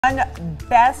And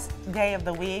best day of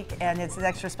the week, and it's an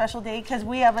extra special day because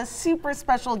we have a super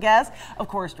special guest. Of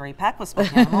course, Dory Peck with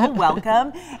Spoke Animal.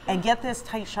 Welcome. And get this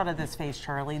tight shot of this face,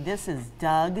 Charlie. This is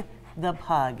Doug the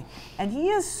Pug. And he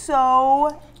is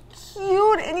so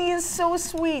cute and he is so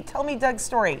sweet. Tell me Doug's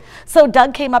story. So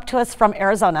Doug came up to us from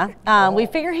Arizona. We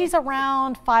figure he's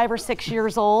around 5 or 6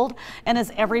 years old, and as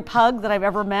every pug that I've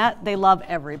ever met, they love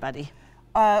everybody.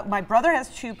 My brother has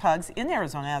 2 pugs in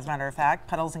Arizona, as a matter of fact,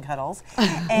 Puddles and Cuddles.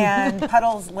 And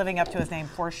Puddles living up to his name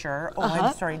for sure. Oh,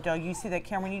 I'm sorry, Doug, you see that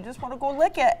camera and you just want to go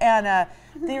lick it. And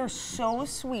they are so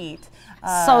sweet.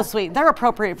 So sweet. They're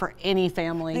appropriate for any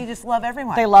family. They just love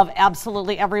everyone. They love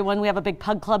absolutely everyone. We have a big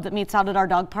pug club that meets out at our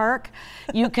dog park.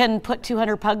 You can put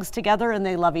 200 pugs together and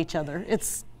they love each other.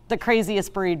 It's the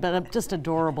craziest breed, but just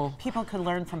adorable. People could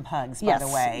learn from pugs, by the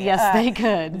way. Yes, they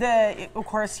could. Of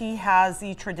course, he has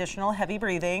the traditional heavy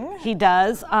breathing. He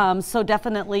does. So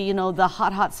definitely, you know, the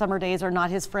hot summer days are not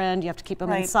his friend. You have to keep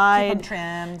him inside. Keep him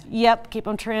trimmed. Yep, keep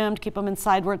them trimmed, keep them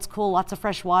inside where it's cool, lots of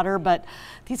fresh water. But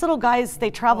these little guys, they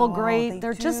travel great.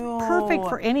 They're just perfect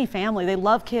for any family. They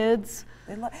love kids.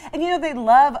 And you know, they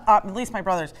love, at least my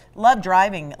brothers, love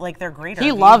driving like they're great RV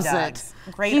He loves dogs.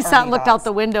 it. Great he sat and looked dogs. out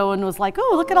the window and was like,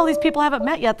 oh, look at all these people I haven't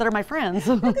met yet that are my friends.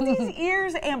 Look at these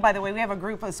ears. And by the way, we have a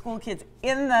group of school kids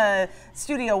in the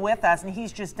studio with us, and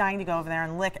he's just dying to go over there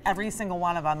and lick every single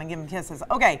one of them and give them kisses.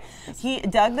 Okay,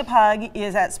 Doug the Pug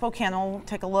is at Spoke Animal.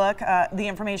 Take a look. The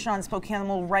information on Spoke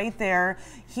Animal right there.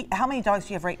 How many dogs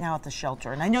do you have right now at the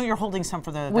shelter? And I know you're holding some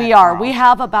for the We are. We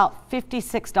have about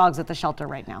 56 dogs at the shelter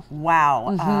right now. Wow.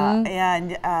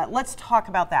 And let's talk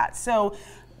about that. So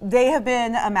they have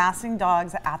been amassing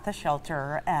dogs at the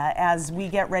shelter as we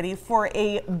get ready for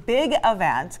a big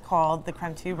event called the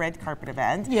Creme 2 Red Carpet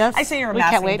event. Yes. I say you're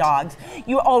amassing dogs.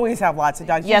 You always have lots of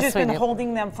dogs. Yes, You've just been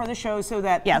holding them for the show so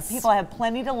that people have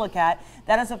plenty to look at.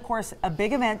 That is, of course, a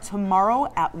big event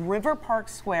tomorrow at River Park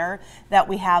Square that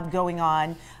we have going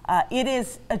on. It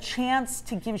is a chance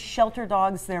to give shelter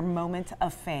dogs their moment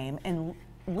of fame. And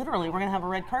literally, we're going to have a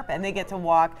red carpet, and they get to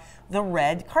walk the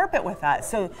red carpet with us.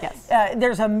 So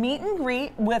there's a meet and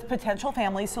greet with potential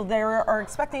families. So they are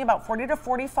expecting about 40 to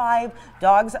 45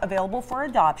 dogs available for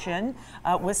adoption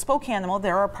with Spoke Animal.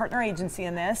 They're our partner agency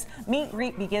in this. Meet and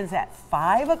greet begins at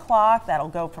 5 o'clock. That'll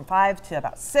go from 5 to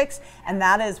about 6, and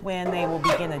that is when they will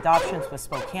begin adoptions with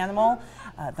Spoke Animal.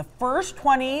 The first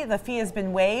 20, the fee has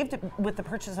been waived with the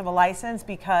purchase of a license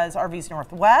because RVs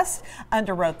Northwest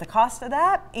underwrote the cost of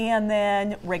that, and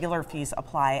then regular fees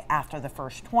apply after the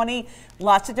first 20.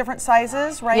 Lots of different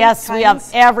sizes, right? Yes, we have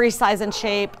every size and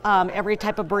shape, every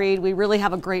type of breed. We really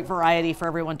have a great variety for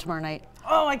everyone tomorrow night.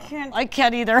 Oh, I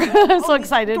can't either. I'm so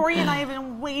excited. Dory and I have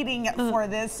been waiting for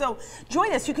this. So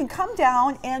join us. You can come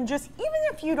down and just, even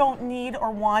if you don't need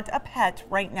or want a pet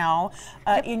right now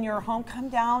in your home, come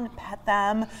down, pet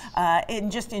them,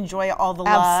 and just enjoy all the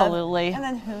love. Absolutely. And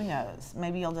then who knows?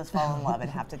 Maybe you'll just fall in love and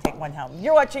have to take one home.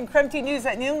 You're watching Creme 2 News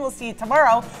at noon. We'll see you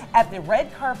tomorrow at the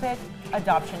Red Carpet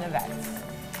Adoption event.